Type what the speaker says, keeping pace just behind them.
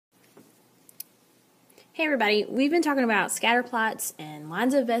Hey everybody, we've been talking about scatter plots and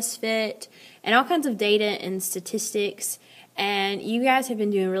lines of best fit and all kinds of data and statistics, and you guys have been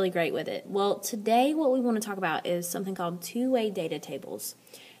doing really great with it. Well, today what we want to talk about is something called two-way data tables.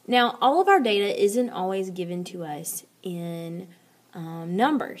 Now, all of our data isn't always given to us in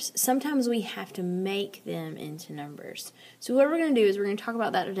numbers. Sometimes we have to make them into numbers. So what we're going to do is we're going to talk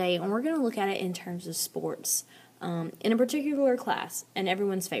about that today, and we're going to look at it in terms of sports in a particular class and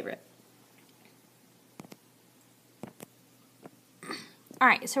everyone's favorite.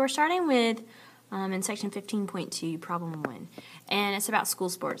 Alright, so we're starting with in section 15.2, problem 1, and it's about school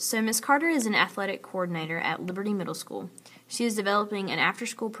sports. So Miss Carter is an athletic coordinator at Liberty Middle School. She is developing an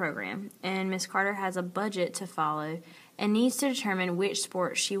after-school program, and Miss Carter has a budget to follow and needs to determine which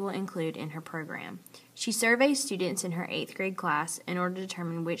sports she will include in her program. She surveys students in her 8th grade class in order to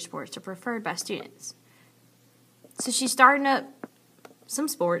determine which sports are preferred by students. So she's starting up some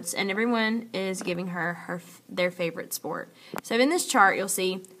sports, and everyone is giving her their favorite sport. So in this chart, you'll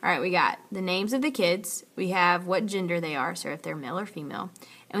see, all right, we got the names of the kids, we have what gender they are, so if they're male or female,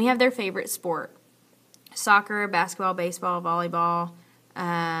 and we have their favorite sport: soccer, basketball, baseball, volleyball,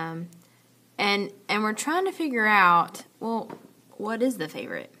 and we're trying to figure out, well, what is the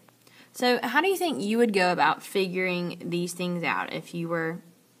favorite? So how do you think you would go about figuring these things out if you were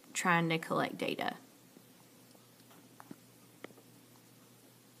trying to collect data?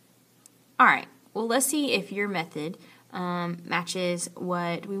 Alright, well, let's see if your method matches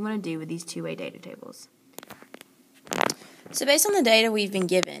what we want to do with these two-way data tables. So based on the data we've been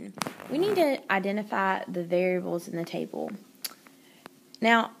given, we need to identify the variables in the table.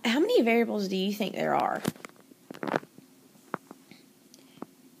 Now, how many variables do you think there are?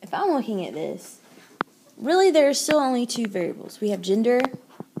 If I'm looking at this, really there are still only two variables. We have gender,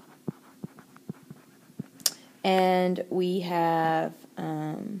 and we have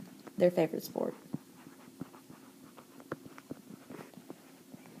their favorite sport.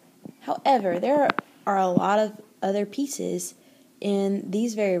 However, there are a lot of other pieces in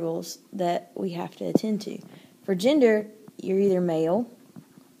these variables that we have to attend to. For gender, you're either male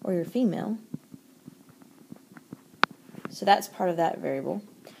or you're female. So that's part of that variable.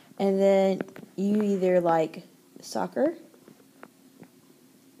 And then you either like soccer,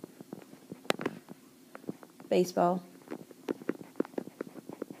 baseball,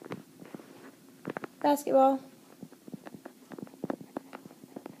 basketball,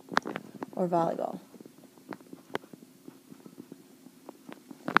 or volleyball.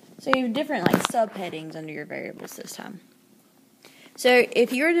 So you have different subheadings under your variables this time. So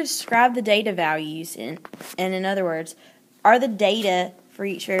if you were to describe the data values, and in other words, are the data for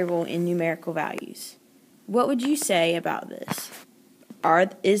each variable in numerical values, what would you say about this?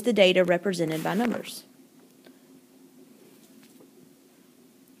 Is the data represented by numbers?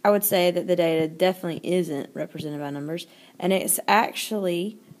 I would say that the data definitely isn't represented by numbers, and it's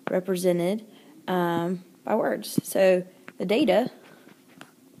actually represented by words. So the data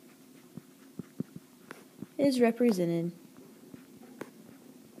is represented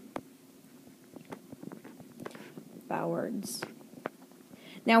by words.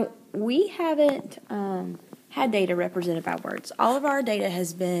 Now, we haven't had data represented by words. All of our data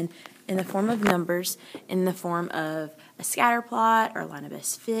has been in the form of numbers, in the form of a scatter plot or line of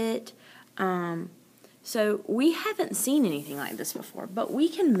best fit. So we haven't seen anything like this before, but we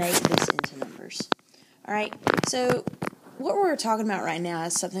can make this into numbers. All right, so what we're talking about right now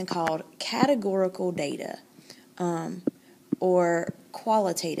is something called categorical data or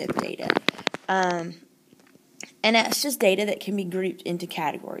qualitative data. And that's just data that can be grouped into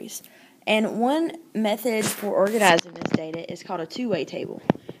categories. And one method for organizing this data is called a two-way table.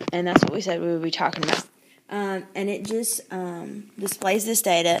 And that's what we said we would be talking about. And it just displays this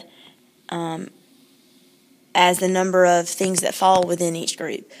data as the number of things that fall within each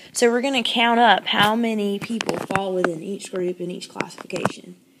group. So we're going to count up how many people fall within each group in each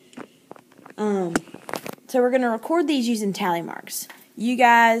classification. So we're going to record these using tally marks. You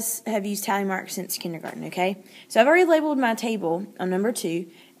guys have used tally marks since kindergarten, okay? So I've already labeled my table on number 2,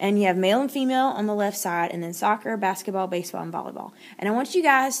 and you have male and female on the left side, and then soccer, basketball, baseball, and volleyball. And I want you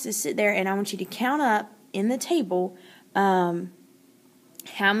guys to sit there, and I want you to count up in the table how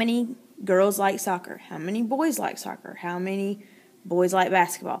many girls like soccer, how many boys like soccer, how many boys like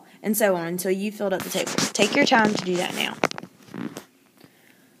basketball, and so on until you filled up the table. Take your time to do that now.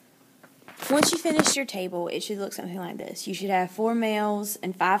 Once you finish your table, it should look something like this. You should have 4 males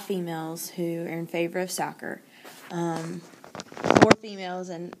and 5 females who are in favor of soccer, 4 females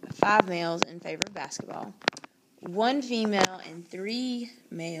and 5 males in favor of basketball, 1 female and 3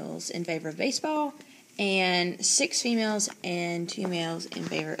 males in favor of baseball, and 6 females and 2 males in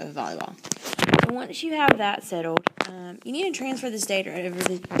favor of volleyball. So once you have that settled, you need to transfer this data over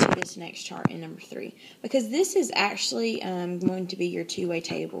to this next chart in number 3, because this is actually going to be your two-way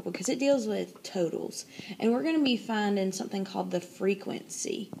table, because it deals with totals, and we're going to be finding something called the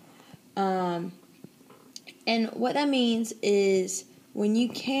frequency. And what that means is when you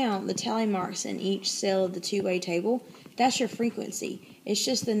count the tally marks in each cell of the two-way table, that's your frequency. It's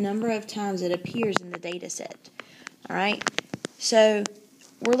just the number of times it appears in the data set. All right? So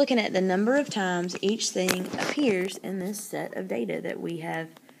we're looking at the number of times each thing appears in this set of data that we've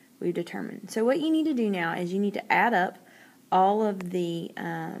determined. So what you need to do now is you need to add up all of the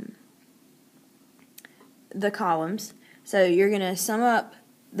columns. So you're going to sum up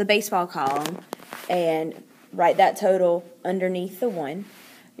the baseball column and write that total underneath the 1.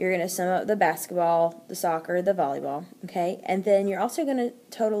 You're going to sum up the basketball, the soccer, the volleyball, okay? And then you're also going to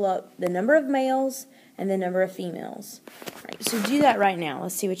total up the number of males and the number of females. All right, so do that right now.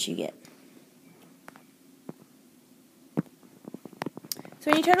 Let's see what you get.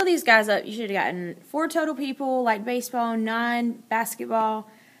 So when you total these guys up, you should have gotten 4 total people like baseball, 9 basketball,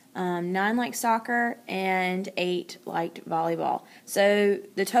 9 like soccer, and 8 liked volleyball. So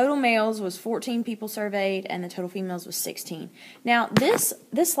the total males was 14 people surveyed, and the total females was 16. Now this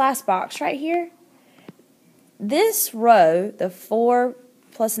last box right here, this row, the 4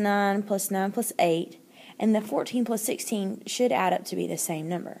 plus 9 plus 9 plus 8, and the 14 plus 16 should add up to be the same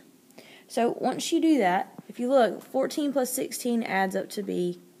number. So once you do that, if you look, 14 plus 16 adds up to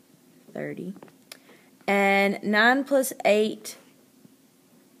be 30. And 9 plus 8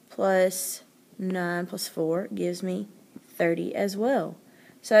 plus 9 plus 4 gives me 30 as well.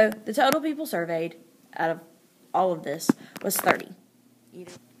 So the total people surveyed out of all of this was 30.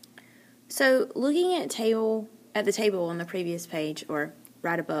 So looking at the table on the previous page, or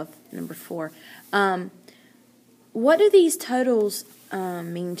right above number 4, what do these totals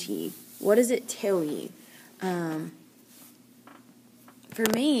mean to you? What does it tell you? For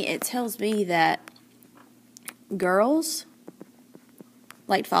me, it tells me that girls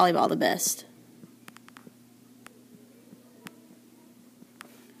liked volleyball the best.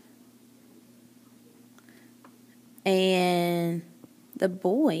 And the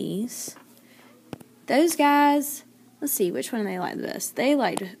boys, those guys, let's see, which one they liked the best? They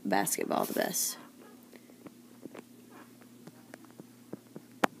liked basketball the best.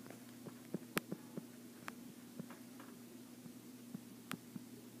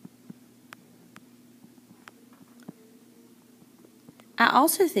 I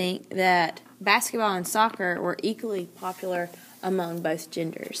also think that basketball and soccer were equally popular among both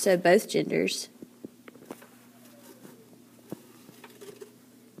genders. So both genders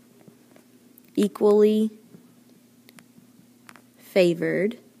equally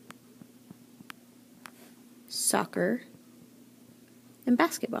favored soccer and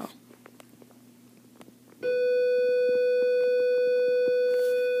basketball.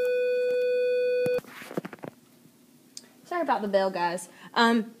 Sorry about the bell, guys.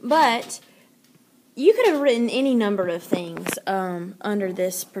 But you could have written any number of things under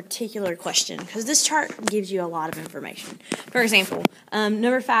this particular question, because this chart gives you a lot of information. For example,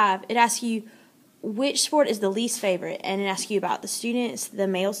 number 5, it asks you which sport is the least favorite, and it asks you about the students, the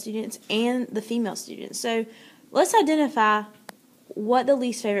male students, and the female students. So let's identify what the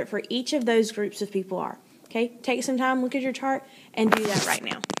least favorite for each of those groups of people are. Okay, take some time, look at your chart, and do that right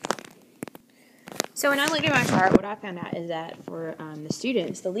now. So when I looked at my chart, what I found out is that for the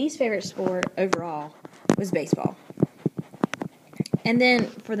students, the least favorite sport overall was baseball. And then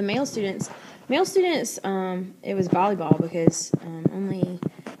for the male students, it was volleyball, because only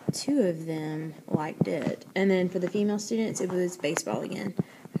 2 of them liked it. And then for the female students, it was baseball again,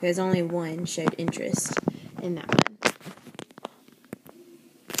 because only 1 showed interest in that one.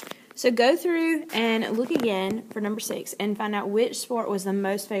 So go through and look again for number 6 and find out which sport was the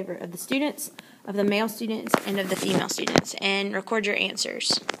most favorite of the students, of the male students, and of the female students, and record your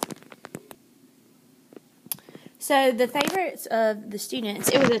answers. So the favorites of the students,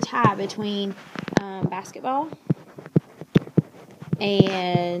 it was a tie between basketball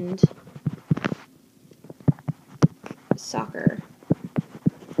and soccer.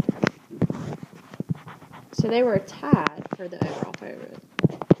 So they were tied for the overall favorite.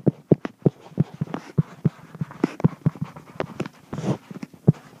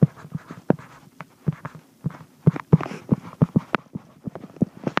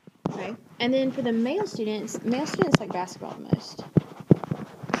 Okay. And then for the male students like basketball the most.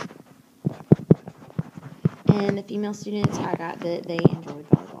 And the female students, I got that they enjoyed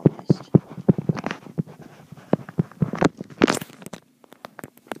volleyball the most.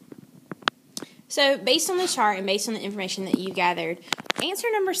 So, based on the chart and based on the information that you gathered, answer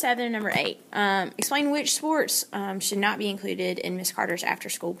number 7 and number 8. Explain which sports should not be included in Miss Carter's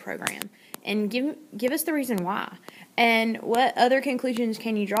after-school program, and give us the reason why. And what other conclusions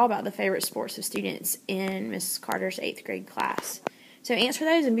can you draw about the favorite sports of students in Miss Carter's 8th grade class? So, answer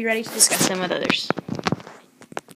those and be ready to discuss them with others.